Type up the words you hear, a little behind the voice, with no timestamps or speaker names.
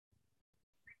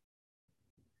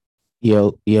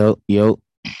Yo, yo, yo.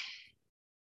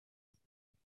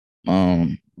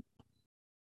 Um,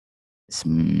 it's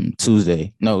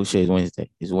Tuesday. No, shit, it's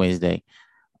Wednesday. It's Wednesday.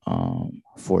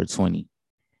 420.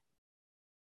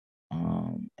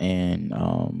 And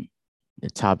the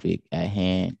topic at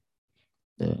hand,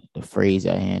 the phrase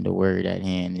at hand, the word at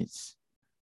hand is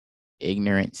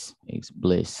ignorance is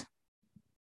bliss.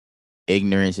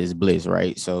 Ignorance is bliss,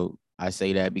 right? So I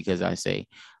say that because I say,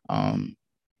 um,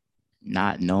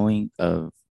 not knowing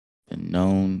of the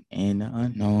known and the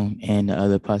unknown and the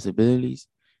other possibilities.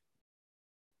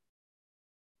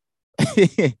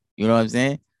 You know what I'm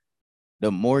saying?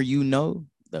 The more you know,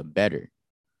 the better.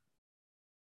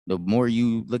 The more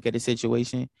you look at the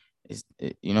situation,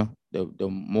 the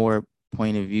more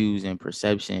point of views and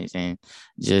perceptions and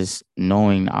just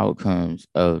knowing the outcomes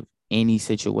of any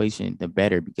situation, the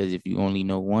better. Because if you only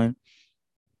know one,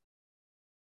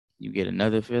 you get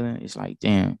another feeling. It's like,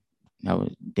 damn,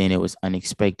 then it was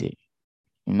unexpected,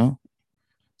 you know.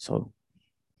 So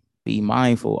be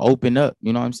mindful, open up.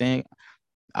 You know what I'm saying?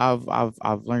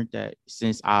 I've learned that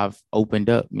since I've opened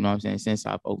up. You know what I'm saying? Since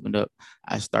I've opened up,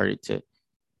 I started to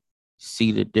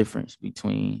see the difference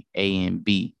between A and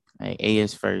B. Like A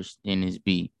is first, then is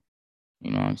B.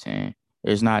 You know what I'm saying?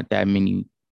 There's not that many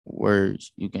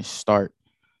words you can start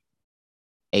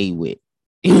A with.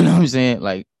 You know what I'm saying?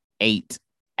 Like eight,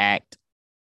 act,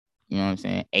 you know what I'm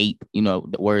saying? Ape,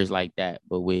 the words like that.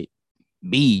 But with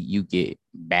B, you get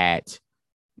bat,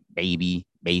 baby,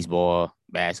 baseball,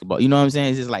 basketball. You know what I'm saying?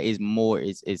 It's just like it's more.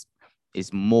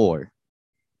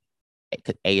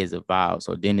 A is a vowel.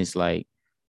 So then it's like,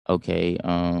 okay,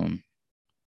 hmm,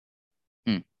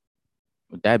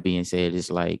 with that being said, it's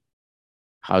like,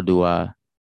 how do I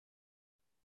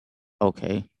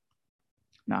okay,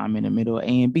 now I'm in the middle of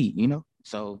A and B,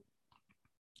 So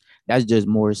that's just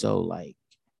more so like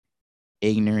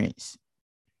ignorance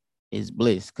is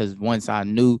bliss. Cause once I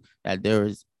knew that there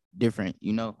was different,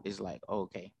 it's like,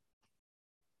 okay.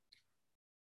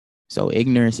 So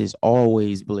ignorance is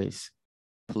always bliss.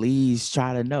 Please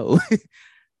try to know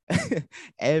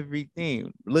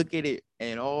everything. Look at it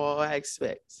in all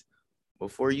aspects.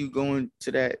 Before you go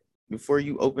into that, before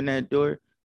you open that door,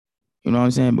 you know what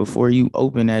I'm saying? Before you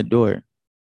open that door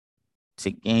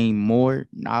to gain more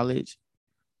knowledge,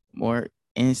 more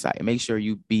insight. Make sure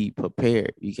you be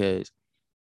prepared because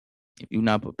if you're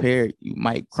not prepared, you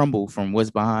might crumble from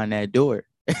what's behind that door.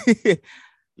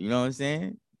 You know what I'm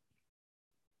saying?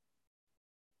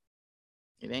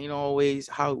 It ain't always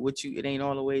it ain't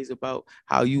always about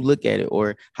how you look at it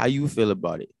or how you feel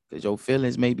about it. Because your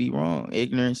feelings may be wrong.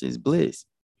 Ignorance is bliss.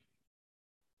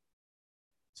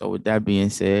 So with that being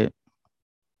said,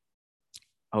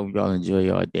 I hope y'all enjoy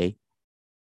your day.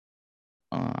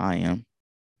 I am.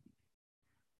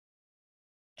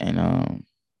 And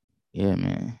yeah,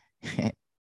 man.